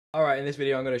Alright, in this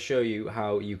video I'm going to show you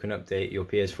how you can update your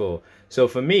PS4. So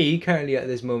for me, currently at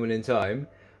this moment in time,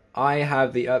 I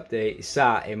have the update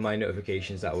sat in my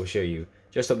notifications that I will show you.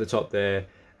 Just up the top there,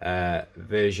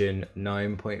 version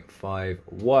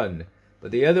 9.51.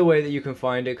 But the other way that you can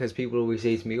find it, because people always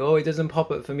say to me, oh, it doesn't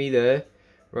pop up for me there.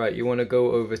 Right, you want to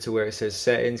go over to where it says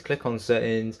settings, click on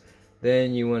settings,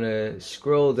 then you want to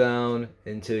scroll down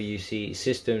until you see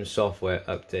system software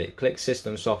update. Click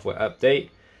system software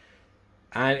update.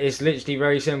 And it's literally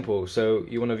very simple. So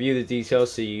you want to view the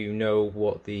details so you know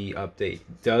what the update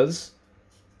does.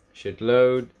 Should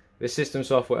load. The system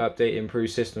software update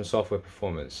improves system software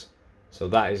performance. So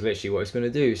that is literally what it's going to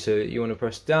do. So you want to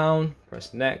press down,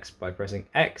 press next. By pressing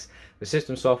X, the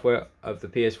system software of the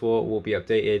PS4 will be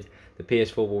updated. The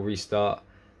PS4 will restart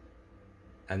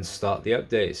and start the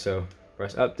update. So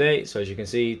press update. So as you can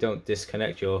see, don't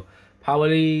disconnect your power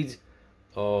lead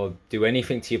or do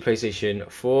anything to your PlayStation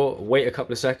 4. Wait a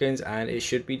couple of seconds and it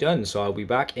should be done. So I'll be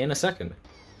back in a second.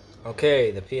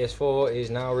 Okay, the PS4 is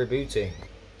now rebooting.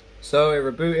 So it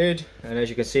rebooted, and as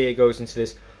you can see, it goes into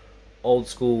this old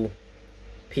school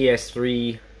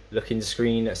PS3 looking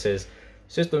screen that says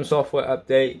system software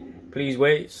update, please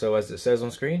wait. So as it says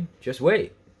on screen, just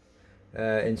wait.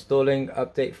 Installing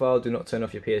update file. Do not turn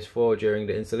off your PS4 during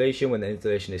the installation. When the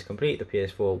installation is complete, the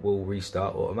PS4 will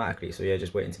restart automatically. So yeah,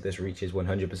 just wait until this reaches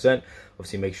 100%.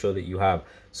 Obviously make sure that you have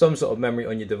some sort of memory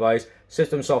on your device.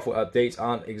 System software updates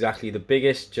aren't exactly the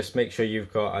biggest. Just make sure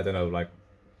you've got, I don't know, like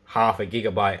half a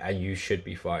gigabyte and you should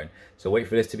be fine. So wait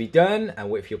for this to be done and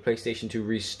wait for your PlayStation to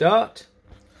restart.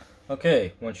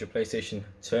 Okay, once your PlayStation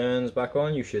turns back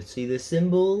on, you should see the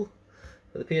symbol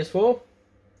for the PS4.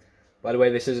 By the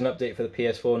way, this is an update for the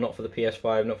PS4, not for the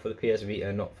PS5, not for the PS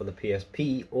Vita, not for the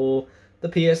PSP or the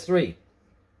PS3.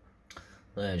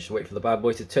 Just wait for the bad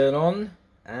boy to turn on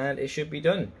and it should be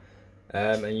done.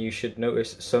 And you should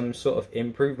notice some sort of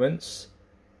improvements.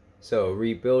 So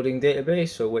rebuilding database,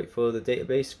 so wait for the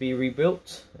database to be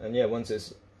rebuilt. And yeah, once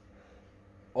it's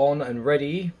on and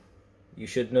ready, you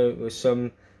should notice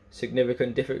some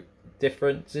significant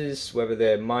differences, whether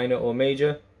they're minor or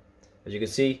major. As you can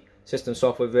see, system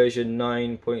software version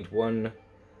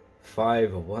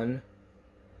 9.151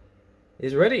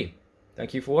 is ready.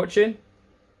 Thank you for watching.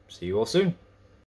 See you all soon.